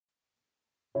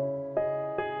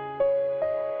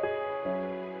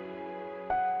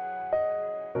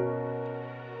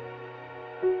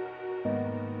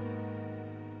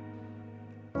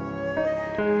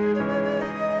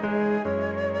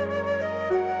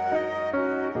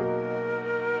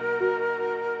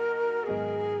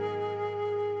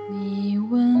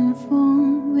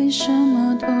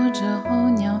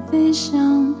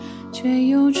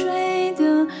风吹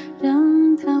得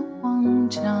让它慌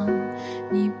张。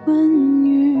你问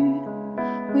雨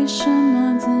为什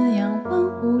么滋养万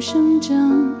物生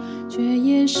长，却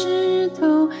也湿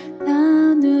透它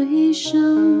的一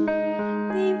生。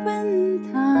你问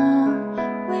他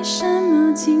为什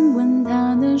么亲吻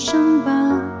他的伤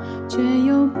疤，却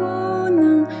又不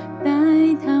能带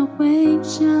他回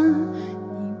家。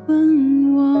你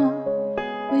问我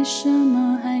为什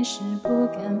么还是不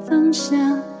敢放下，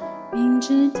明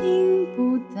知听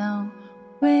不到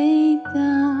回答。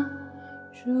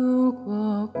如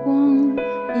果光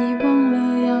遗忘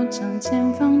了要将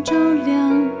前方照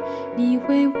亮，你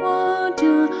会握着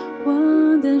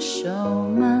我的手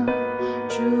吗？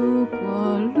如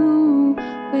果路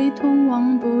会通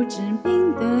往不知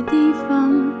名的地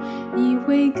方，你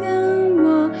会跟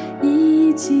我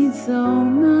一起走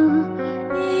吗？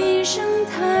一生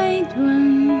太短，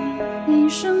一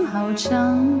生好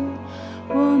长，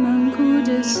我们哭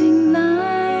着醒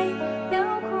来，要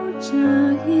哭着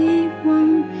遗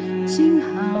忘。幸好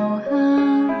啊，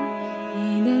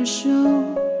你的手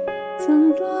曾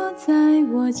落在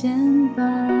我肩膀，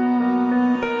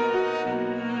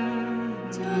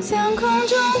就像空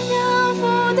中漂浮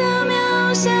的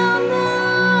渺小的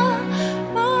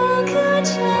某颗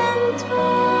尘土，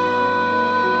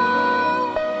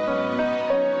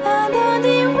它到底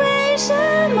为什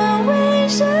么不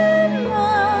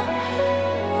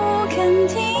肯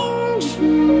停住，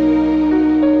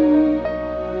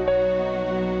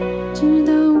直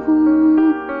到乌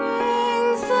云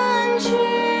散去，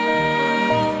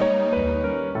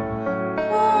风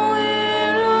雨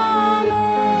落幕，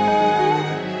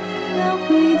它会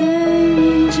带领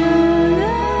着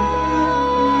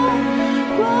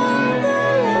光的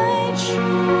来处，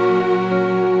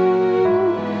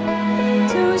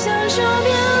就像手边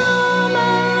落满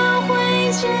了灰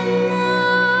尘的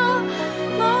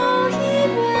某一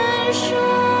本书，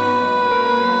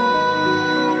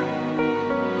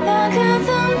它可曾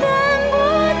单薄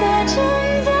地承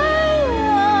载了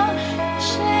谁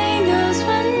的存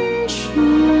储？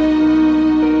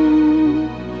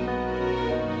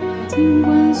尽管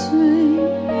岁月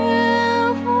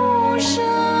无声，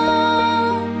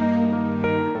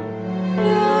留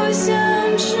下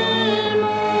迟暮，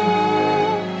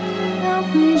它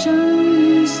会让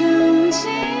人想起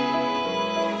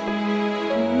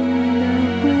你的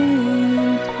归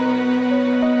途。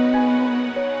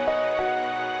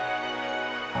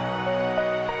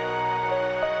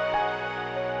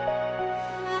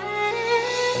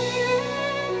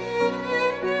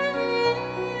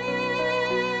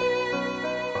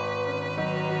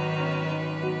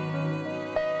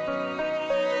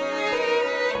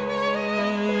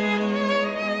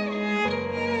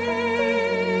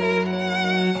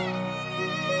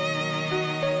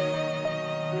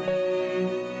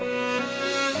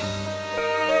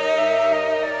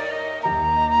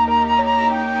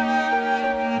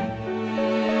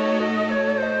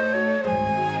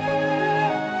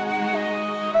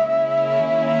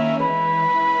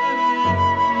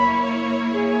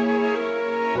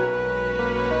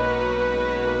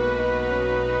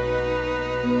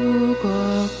如果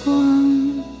光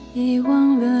遗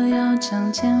忘了要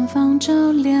将前方照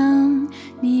亮，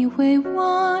你会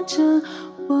握着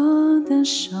我的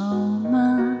手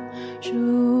吗？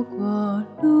如果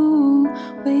路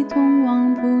会通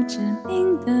往不知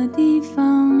名的地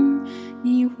方，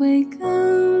你会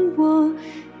跟我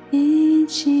一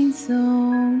起走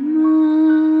吗？